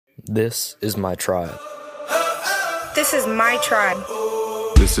This is my tribe. This is my tribe.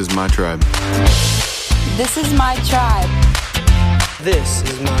 This is my tribe. This is my tribe. This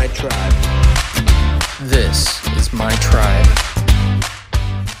is my tribe. This is my tribe.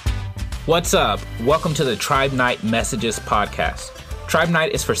 What's up? Welcome to the Tribe Night Messages podcast. Tribe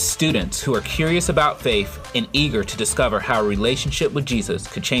Night is for students who are curious about faith and eager to discover how a relationship with Jesus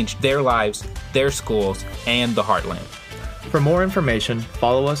could change their lives, their schools, and the Heartland. For more information,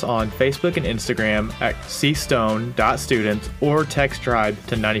 follow us on Facebook and Instagram at cstone.students or text tribe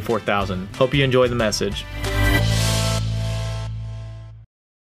to 94,000. Hope you enjoy the message.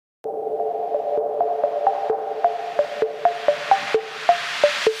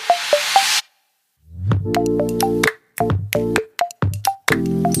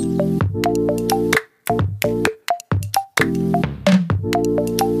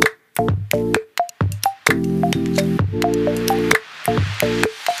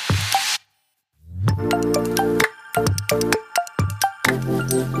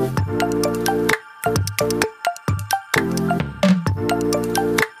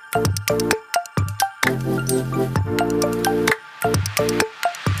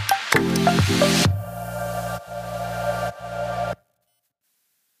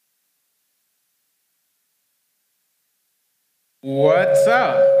 What's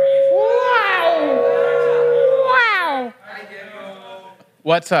up? Wow.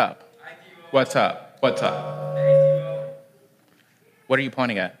 What's up? What's up? What's up? What are you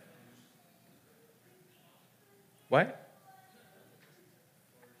pointing at? What?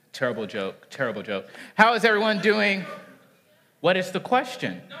 Terrible joke. Terrible joke. How is everyone doing? What is the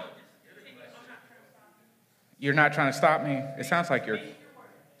question? You're not trying to stop me? It sounds like you're...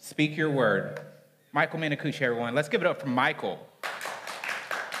 Speak your word. Michael Manakushi, everyone. Let's give it up for Michael.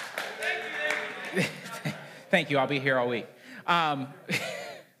 Thank you. I'll be here all week.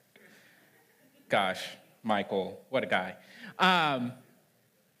 Gosh, Michael, what a guy.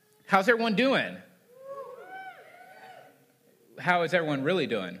 How's everyone doing? How is everyone really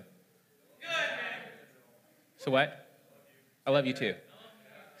doing? So what? I love you too.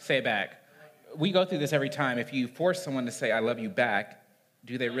 Say it back. We go through this every time. If you force someone to say, I love you back,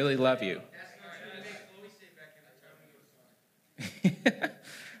 do they really love you?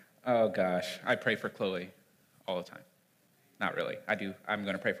 Oh, gosh. I pray for Chloe all the time. Not really. I do. I'm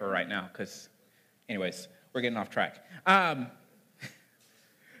going to pray for her right now because, anyways, we're getting off track. I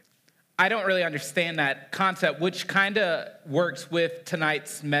don't really understand that concept, which kind of works with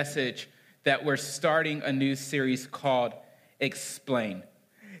tonight's message that we're starting a new series called Explain.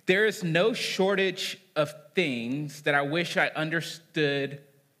 There is no shortage of things that I wish I understood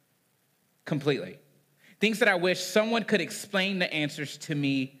completely. Things that I wish someone could explain the answers to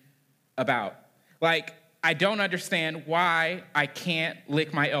me about. Like, I don't understand why I can't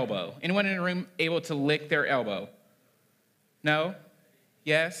lick my elbow. Anyone in the room able to lick their elbow? No?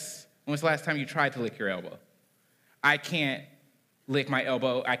 Yes? When was the last time you tried to lick your elbow? I can't lick my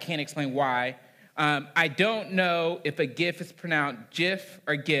elbow. I can't explain why. I don't know if a GIF is pronounced GIF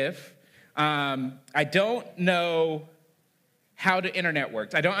or GIF. I don't know how the internet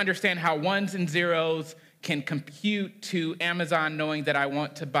works. I don't understand how ones and zeros can compute to Amazon knowing that I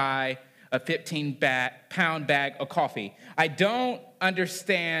want to buy a 15-pound bag of coffee. I don't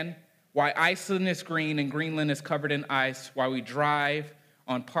understand why Iceland is green and Greenland is covered in ice, why we drive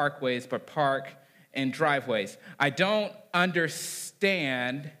on parkways but park in driveways. I don't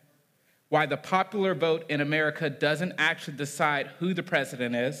understand why the popular vote in America doesn't actually decide who the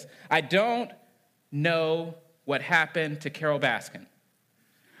president is. I don't know what happened to Carol Baskin.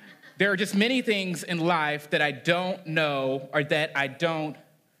 There are just many things in life that I don't know or that I don't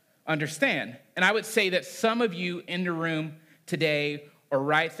understand. And I would say that some of you in the room today are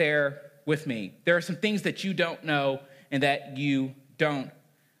right there with me. There are some things that you don't know and that you don't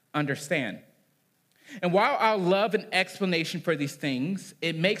understand. And while I love an explanation for these things,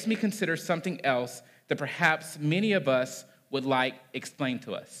 it makes me consider something else that perhaps many of us would like explained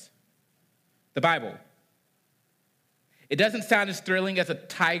to us. The Bible. It doesn't sound as thrilling as a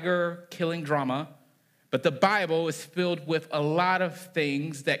tiger-killing drama, but the Bible is filled with a lot of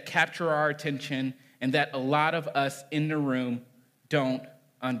things that capture our attention and that a lot of us in the room don't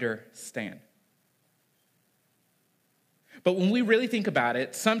understand. But when we really think about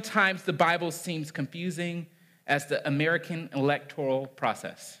it, sometimes the Bible seems confusing as the American electoral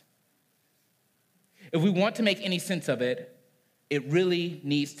process. If we want to make any sense of it, it really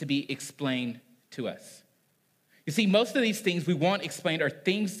needs to be explained to us. You see, most of these things we want explained are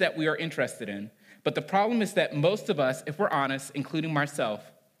things that we are interested in. But the problem is that most of us, if we're honest, including myself,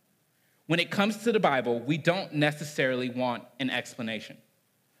 when it comes to the Bible, we don't necessarily want an explanation.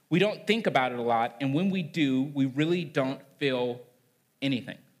 We don't think about it a lot, and when we do, we really don't feel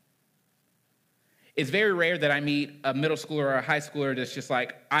anything. It's very rare that I meet a middle schooler or a high schooler that's just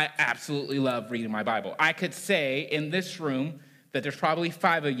like, I absolutely love reading my Bible. I could say in this room that there's probably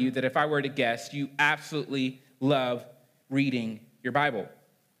 5 of you that if I were to guess, you absolutely love reading your Bible.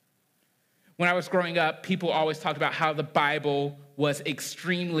 When I was growing up, people always talked about how the Bible was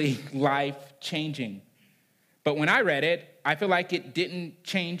extremely life-changing. But when I read it, I feel like it didn't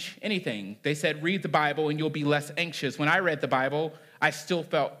change anything. They said, read the Bible and you'll be less anxious. When I read the Bible, I still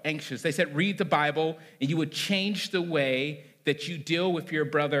felt anxious. They said, read the Bible and you would change the way that you deal with your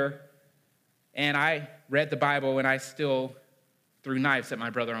brother. And I read the Bible and I still threw knives at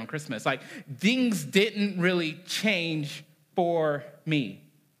my brother on Christmas. Like, things didn't really change for me.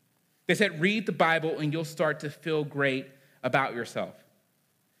 They said, read the Bible and you'll start to feel great about yourself.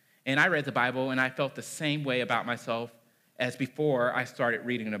 And I read the Bible and I felt the same way about myself as before I started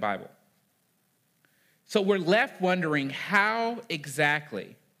reading the Bible. So we're left wondering, how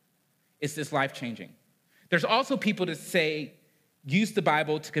exactly is this life-changing? There's also people that say, use the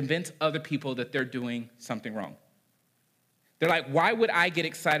Bible to convince other people that they're doing something wrong. They're like, why would I get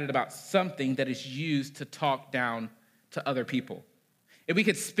excited about something that is used to talk down to other people? And we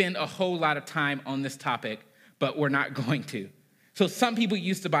could spend a whole lot of time on this topic, but we're not going to. So some people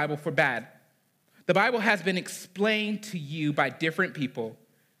use the Bible for bad. The Bible has been explained to you by different people,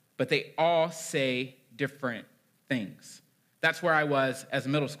 but they all say different things. That's where I was as a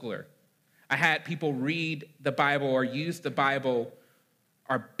middle schooler. I had people read the Bible or use the Bible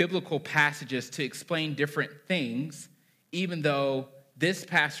or biblical passages to explain different things, even though this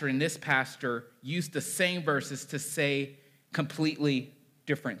pastor and this pastor used the same verses to say completely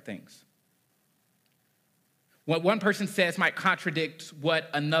different things. What one person says might contradict what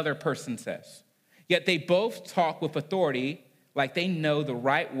another person says. Yet they both talk with authority like they know the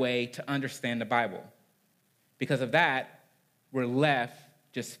right way to understand the Bible. Because of that, we're left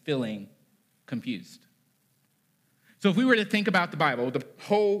just feeling confused. So if we were to think about the Bible, the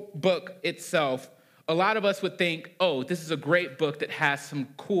whole book itself, a lot of us would think, oh, this is a great book that has some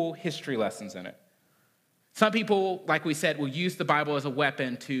cool history lessons in it. Some people, like we said, will use the Bible as a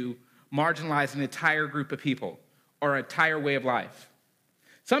weapon to marginalize an entire group of people or an entire way of life.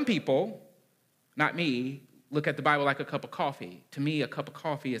 Some people, not me, look at the Bible like a cup of coffee. To me, a cup of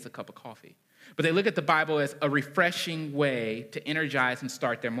coffee is a cup of coffee. But they look at the Bible as a refreshing way to energize and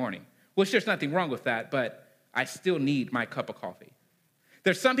start their morning, which there's nothing wrong with that, but I still need my cup of coffee.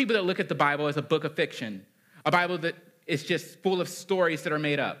 There's some people that look at the Bible as a book of fiction, a Bible that is just full of stories that are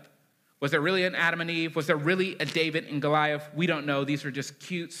made up. Was there really an Adam and Eve? Was there really a David and Goliath? We don't know. These are just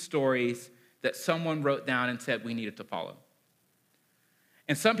cute stories that someone wrote down and said we needed to follow.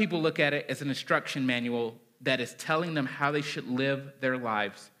 And some people look at it as an instruction manual that is telling them how they should live their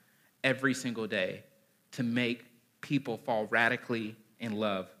lives every single day to make people fall radically in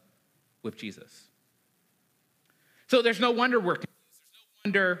love with Jesus. So there's no wonder we're confused. There's no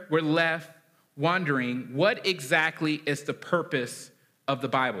wonder we're left wondering, what exactly is the purpose of the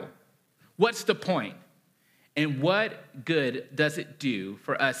Bible? What's the point? And what good does it do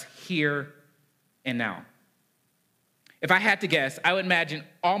for us here and now? If I had to guess, I would imagine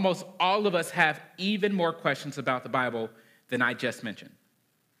almost all of us have even more questions about the Bible than I just mentioned.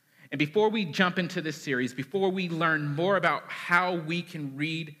 And before we jump into this series, before we learn more about how we can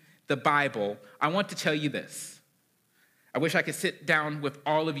read the Bible, I want to tell you this. I wish I could sit down with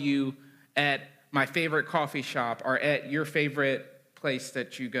all of you at my favorite coffee shop or at your favorite place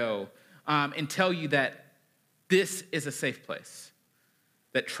that you go and tell you that this is a safe place,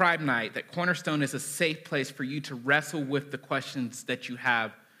 that Tribe Night, that Cornerstone is a safe place for you to wrestle with the questions that you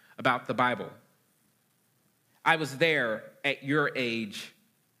have about the Bible. I was there at your age.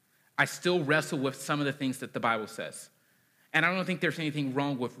 I still wrestle with some of the things that the Bible says. And I don't think there's anything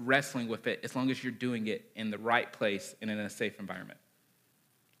wrong with wrestling with it as long as you're doing it in the right place and in a safe environment.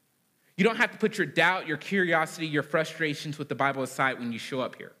 You don't have to put your doubt, your curiosity, your frustrations with the Bible aside when you show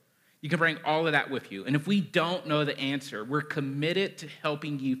up here. You can bring all of that with you. And if we don't know the answer, we're committed to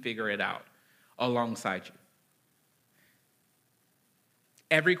helping you figure it out alongside you.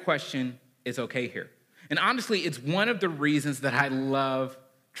 Every question is okay here. And honestly, it's one of the reasons that I love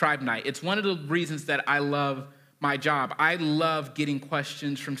Tribe Night. It's one of the reasons that I love my job. I love getting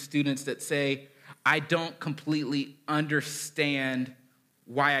questions from students that say, I don't completely understand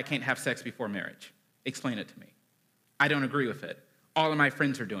why I can't have sex before marriage. Explain it to me. I don't agree with it. All of my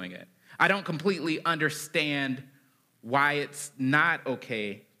friends are doing it. I don't completely understand why it's not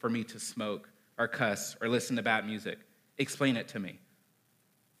okay for me to smoke or cuss or listen to bad music. Explain it to me.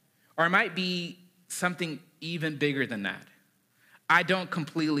 Or it might be something even bigger than that. I don't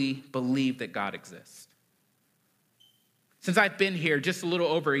completely believe that God exists. Since I've been here just a little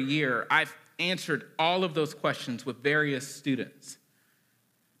over a year, I've answered all of those questions with various students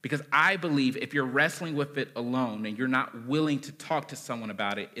because I believe if you're wrestling with it alone and you're not willing to talk to someone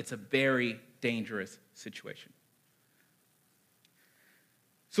about it, it's a very dangerous situation.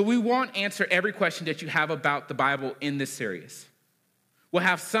 So we won't answer every question that you have about the Bible in this series. We'll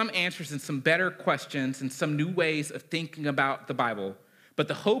have some answers and some better questions and some new ways of thinking about the Bible. But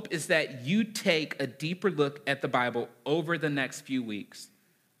the hope is that you take a deeper look at the Bible over the next few weeks,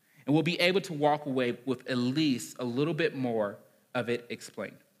 and we'll be able to walk away with at least a little bit more of it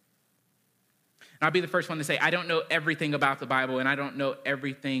explained. And I'll be the first one to say, I don't know everything about the Bible, and I don't know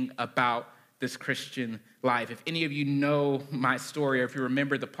everything about this Christian life. If any of you know my story, or if you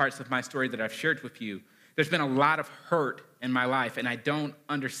remember the parts of my story that I've shared with you, there's been a lot of hurt in my life, and I don't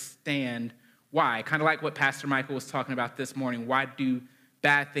understand why. Kind of like what Pastor Michael was talking about this morning. Why do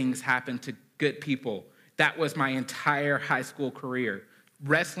bad things happen to good people? That was my entire high school career,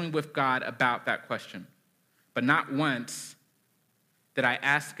 wrestling with God about that question. But not once did I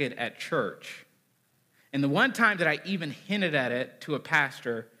ask it at church. And the one time that I even hinted at it to a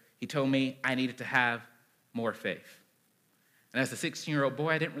pastor, he told me I needed to have more faith. And as a 16-year-old boy,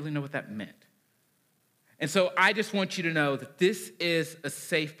 I didn't really know what that meant. And so I just want you to know that this is a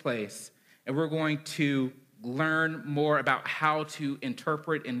safe place, and we're going to learn more about how to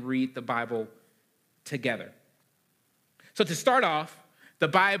interpret and read the Bible together. So to start off, the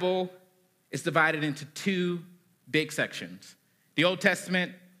Bible is divided into two big sections. The Old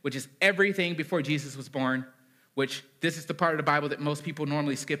Testament, which is everything before Jesus was born, which this is the part of the Bible that most people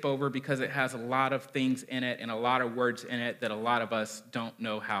normally skip over because it has a lot of things in it and a lot of words in it that a lot of us don't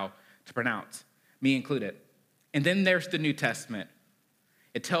know how to pronounce, me included. And then there's the New Testament.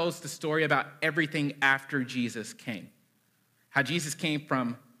 It tells the story about everything after Jesus came, how Jesus came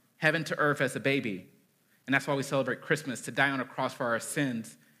from heaven to earth as a baby, and that's why we celebrate Christmas, to die on a cross for our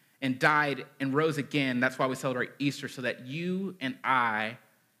sins, and died and rose again. That's why we celebrate Easter, so that you and I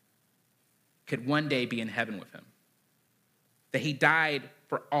could one day be in heaven with him, that he died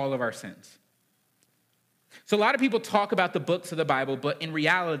for all of our sins. So a lot of people talk about the books of the Bible, but in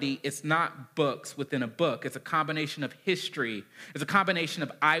reality, it's not books within a book. It's a combination of history. It's a combination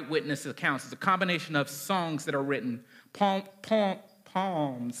of eyewitness accounts. It's a combination of songs that are written,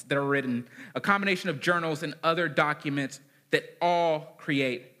 poems that are written, a combination of journals and other documents that all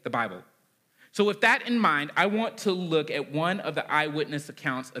create the Bible. So with that in mind, I want to look at one of the eyewitness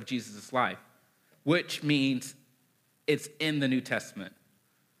accounts of Jesus' life, which means it's in the New Testament.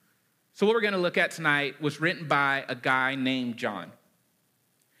 So what we're going to look at tonight was written by a guy named John.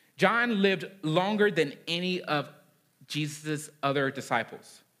 John lived longer than any of Jesus' other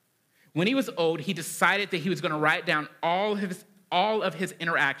disciples. When he was old, he decided that he was going to write down all of his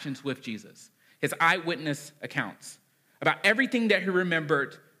interactions with Jesus, his eyewitness accounts, about everything that he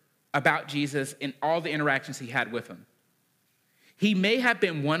remembered about Jesus and all the interactions he had with him. He may have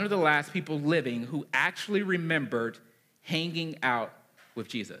been one of the last people living who actually remembered hanging out with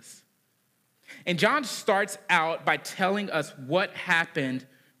Jesus. And John starts out by telling us what happened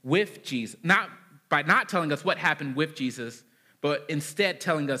with Jesus, not telling us what happened with Jesus, but instead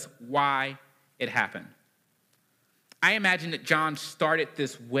telling us why it happened. I imagine that John started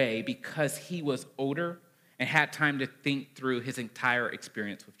this way because he was older and had time to think through his entire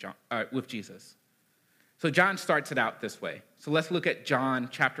experience with Jesus. So John starts it out this way. So let's look at John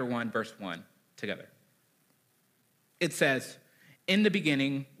chapter 1, verse 1 together. It says, "In the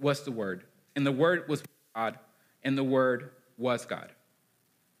beginning was the Word, and the Word was God, and the Word was God.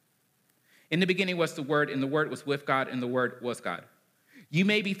 In the beginning was the Word, and the Word was with God, and the Word was God." You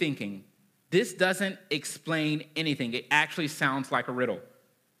may be thinking, this doesn't explain anything. It actually sounds like a riddle.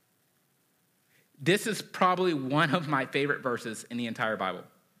 This is probably one of my favorite verses in the entire Bible.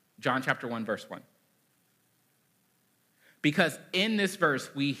 John chapter 1, verse 1. Because in this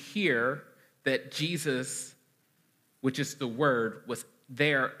verse, we hear that Jesus, which is the Word, was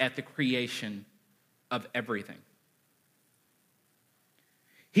there at the creation of everything.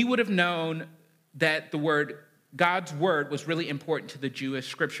 He would have known that God's Word was really important to the Jewish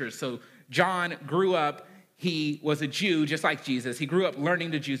scriptures. So John grew up, he was a Jew just like Jesus. He grew up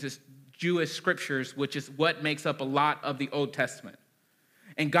learning the Jewish scriptures, which is what makes up a lot of the Old Testament.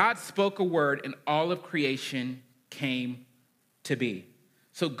 And God spoke a word, and all of creation came to be.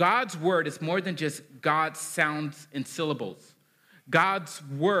 So God's word is more than just God's sounds and syllables. God's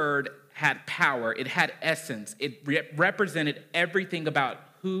word had power. It had essence. It represented everything about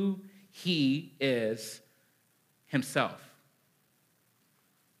who he is himself.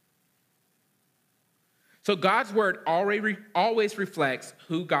 So God's word always reflects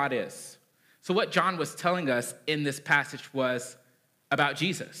who God is. So what John was telling us in this passage was about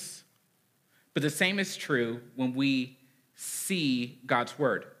Jesus. But the same is true when we see God's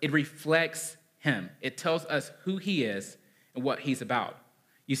word. It reflects him. It tells us who he is and what he's about.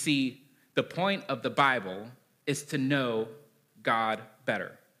 You see, the point of the Bible is to know God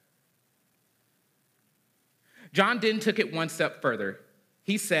better. John then took it one step further.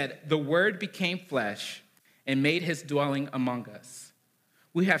 He said, "The word became flesh and made his dwelling among us.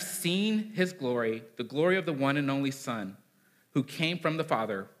 We have seen his glory, the glory of the one and only Son, who came from the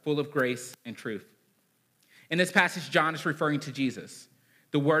Father, full of grace and truth." In this passage, John is referring to Jesus,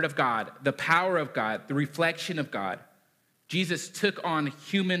 the Word of God, the power of God, the reflection of God. Jesus took on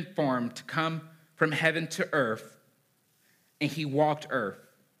human form to come from heaven to earth, and he walked earth.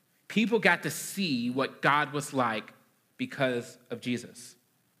 People got to see what God was like because of Jesus.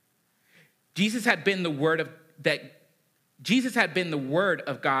 Jesus had been the Word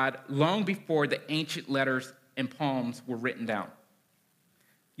of God long before the ancient letters and poems were written down.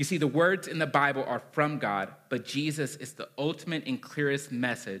 You see, the words in the Bible are from God, but Jesus is the ultimate and clearest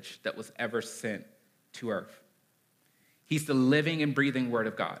message that was ever sent to earth. He's the living and breathing Word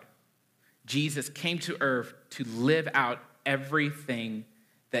of God. Jesus came to earth to live out everything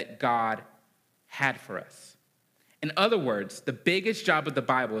that God had for us. In other words, the biggest job of the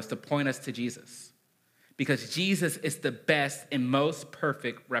Bible is to point us to Jesus, because Jesus is the best and most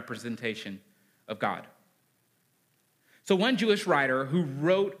perfect representation of God. So one Jewish writer who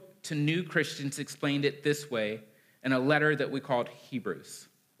wrote to new Christians explained it this way in a letter that we called Hebrews.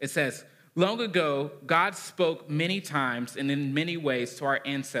 It says, "Long ago, God spoke many times and in many ways to our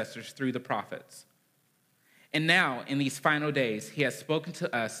ancestors through the prophets. And now, in these final days, he has spoken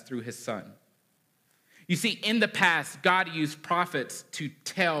to us through his Son." You see, in the past, God used prophets to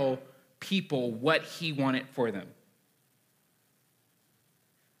tell people what he wanted for them.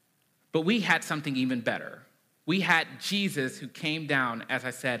 But we had something even better. We had Jesus who came down, as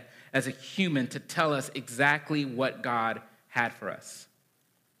I said, as a human to tell us exactly what God had for us.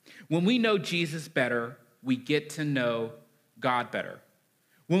 When we know Jesus better, we get to know God better.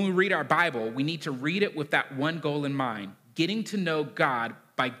 When we read our Bible, we need to read it with that one goal in mind, getting to know God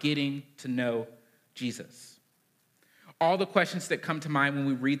by getting to know Jesus. All the questions that come to mind when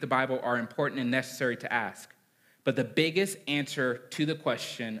we read the Bible are important and necessary to ask. But the biggest answer to the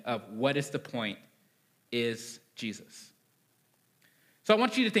question of what is the point is Jesus. So I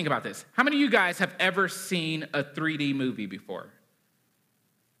want you to think about this. How many of you guys have ever seen a 3D movie before?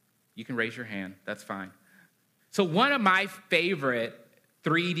 You can raise your hand. That's fine. So one of my favorite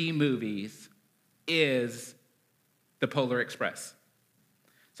 3D movies is The Polar Express.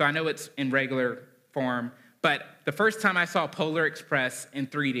 So I know it's in regular form, but the first time I saw Polar Express in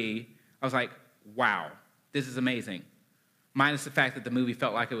 3D, I was like, wow, this is amazing. Minus the fact that the movie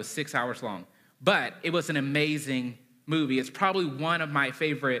felt like it was 6 hours long. But it was an amazing movie. It's probably one of my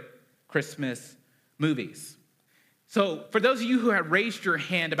favorite Christmas movies. So for those of you who have raised your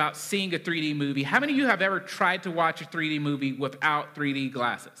hand about seeing a 3D movie, how many of you have ever tried to watch a 3D movie without 3D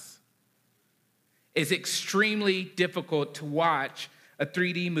glasses? It's extremely difficult to watch a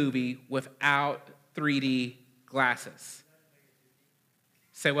 3D movie without 3D glasses.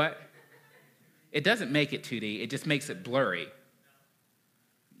 Say what? It doesn't make it 2D, it just makes it blurry.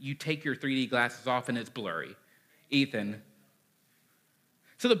 You take your 3D glasses off and it's blurry. Ethan.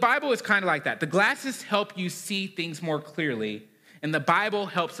 So the Bible is kind of like that. The glasses help you see things more clearly, and the Bible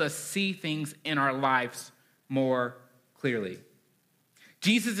helps us see things in our lives more clearly.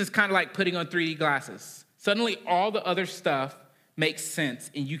 Jesus is kind of like putting on 3D glasses. Suddenly all the other stuff makes sense,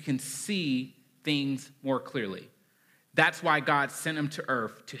 and you can see things more clearly. That's why God sent him to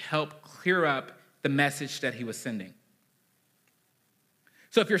earth, to help clear up the message that he was sending.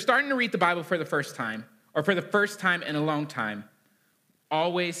 So if you're starting to read the Bible for the first time, or for the first time in a long time,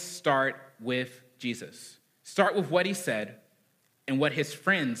 always start with Jesus. Start with what he said and what his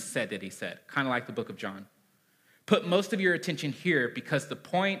friends said that he said, kind of like the book of John. Put most of your attention here because the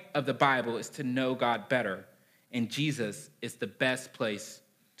point of the Bible is to know God better, and Jesus is the best place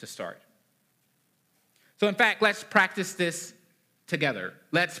to start. So in fact, let's practice this together.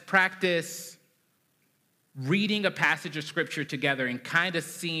 Let's practice reading a passage of scripture together and kind of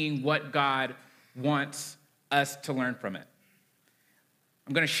seeing what God wants us to learn from it.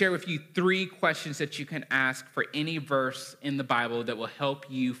 I'm going to share with you 3 questions that you can ask for any verse in the Bible that will help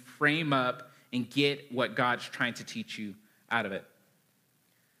you frame up and get what God's trying to teach you out of it.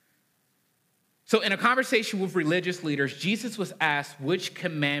 So in a conversation with religious leaders, Jesus was asked which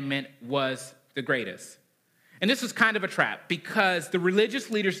commandment was the greatest. And this was kind of a trap because the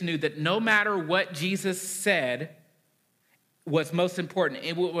religious leaders knew that no matter what Jesus said was most important,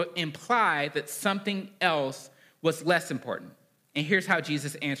 it would imply that something else was less important. And here's how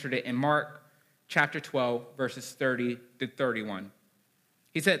Jesus answered it in Mark chapter 12, verses 30 to 31.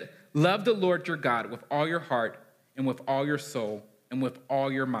 He said, "Love the Lord your God with all your heart and with all your soul and with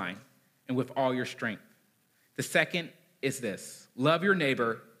all your mind and with all your strength. The second is this, love your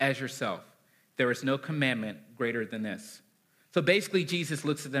neighbor as yourself. There is no commandment greater than this." So basically, Jesus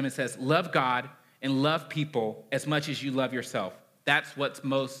looks at them and says, love God and love people as much as you love yourself. That's what's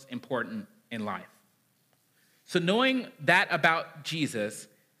most important in life. So knowing that about Jesus,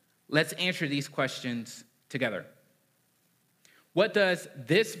 let's answer these questions together. What does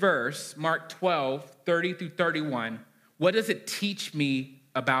this verse, Mark 12, 30 through 31, what does it teach me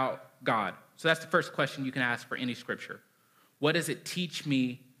about God? So that's the first question you can ask for any scripture. What does it teach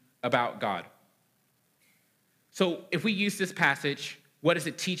me about God? So if we use this passage, what does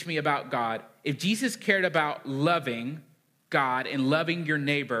it teach me about God? If Jesus cared about loving God and loving your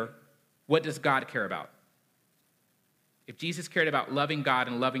neighbor, what does God care about? If Jesus cared about loving God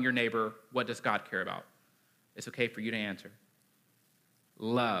and loving your neighbor, what does God care about? It's okay for you to answer.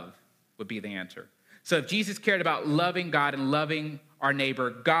 Love would be the answer. So if Jesus cared about loving God and loving our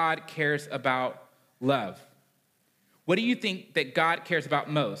neighbor, God cares about love. What do you think that God cares about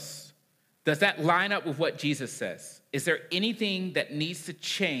most? Does that line up with what Jesus says? Is there anything that needs to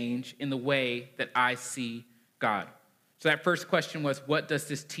change in the way that I see God? So that first question was, what does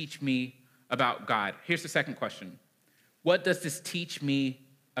this teach me about God? Here's the second question. What does this teach me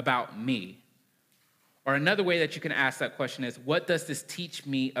about me? Or another way that you can ask that question is, what does this teach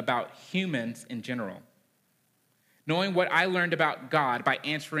me about humans in general? Knowing what I learned about God by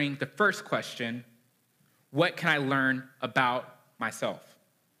answering the first question, what can I learn about myself?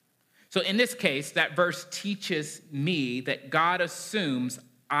 So in this case, that verse teaches me that God assumes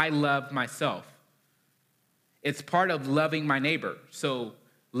I love myself. It's part of loving my neighbor. So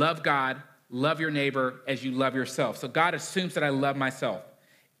love God, love your neighbor as you love yourself. So God assumes that I love myself.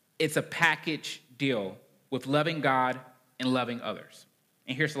 It's a package deal with loving God and loving others.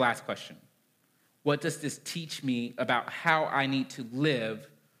 And here's the last question. What does this teach me about how I need to live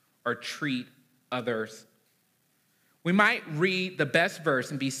or treat others? We might read the best verse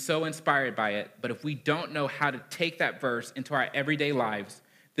and be so inspired by it, but if we don't know how to take that verse into our everyday lives,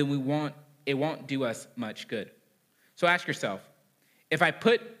 then it won't do us much good. So ask yourself, if I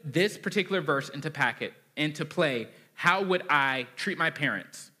put this particular verse into play, how would I treat my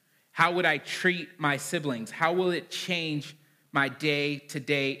parents? How would I treat my siblings? How will it change my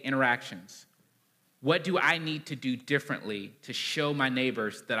day-to-day interactions? What do I need to do differently to show my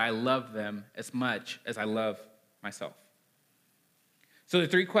neighbors that I love them as much as I love myself? So the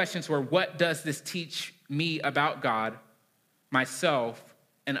three questions were, what does this teach me about God, myself,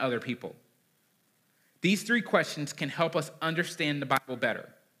 and other people? These three questions can help us understand the Bible better.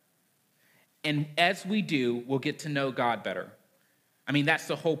 And as we do, we'll get to know God better. I mean, that's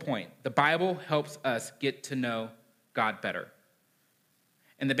the whole point. The Bible helps us get to know God better.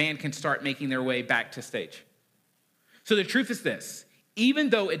 And the band can start making their way back to stage. So the truth is this. Even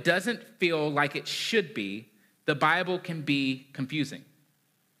though it doesn't feel like it should be, the Bible can be confusing.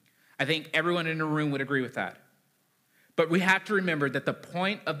 I think everyone in the room would agree with that. But we have to remember that the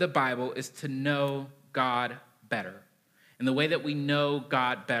point of the Bible is to know God better. And the way that we know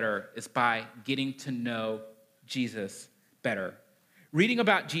God better is by getting to know Jesus better. Reading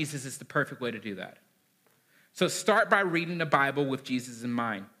about Jesus is the perfect way to do that. So start by reading the Bible with Jesus in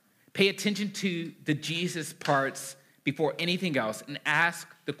mind. Pay attention to the Jesus parts before anything else and ask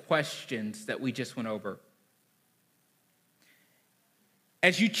the questions that we just went over.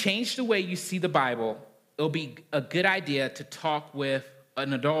 As you change the way you see the Bible, it'll be a good idea to talk with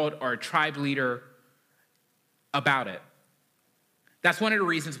an adult or a tribe leader about it. That's one of the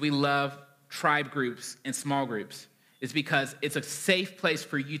reasons we love tribe groups and small groups, is because it's a safe place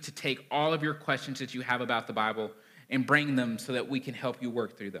for you to take all of your questions that you have about the Bible and bring them so that we can help you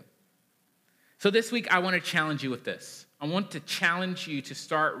work through them. So this week, I want to challenge you with this. I want to challenge you to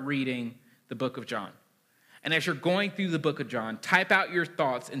start reading the book of John. And as you're going through the book of John, type out your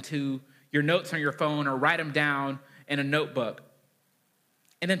thoughts into your notes on your phone or write them down in a notebook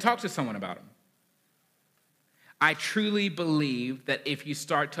and then talk to someone about them. I truly believe that if you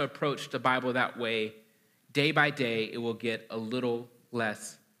start to approach the Bible that way, day by day, it will get a little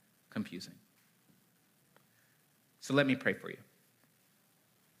less confusing. So let me pray for you.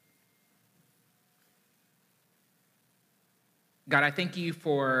 God, I thank you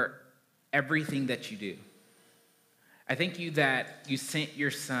for everything that you do. I thank you that you sent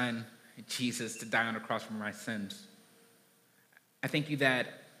your son, Jesus to die on the cross for my sins. I thank you that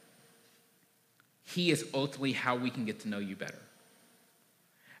he is ultimately how we can get to know you better.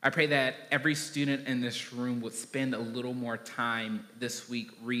 I pray that every student in this room would spend a little more time this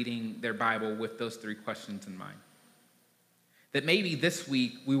week reading their Bible with those 3 questions in mind. That maybe this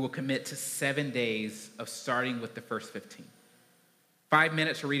week we will commit to 7 days of starting with the first 15. 5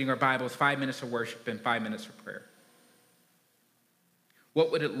 minutes of reading our Bibles, 5 minutes of worship, and 5 minutes of prayer.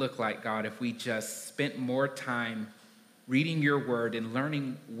 What would it look like, God, if we just spent more time reading your word and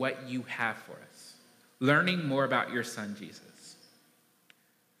learning what you have for us, learning more about your son, Jesus?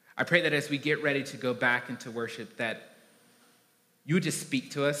 I pray that as we get ready to go back into worship, that you would just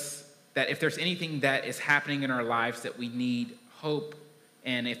speak to us, that if there's anything that is happening in our lives that we need hope,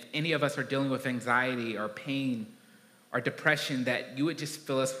 and if any of us are dealing with anxiety or pain or depression, that you would just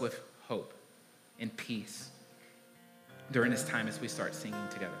fill us with hope and peace during this time as we start singing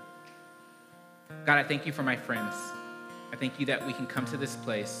together. God, I thank you for my friends. I thank you that we can come to this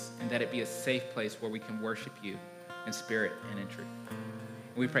place and that it be a safe place where we can worship you in spirit and in truth.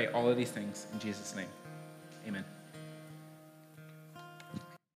 And we pray all of these things in Jesus' name. Amen.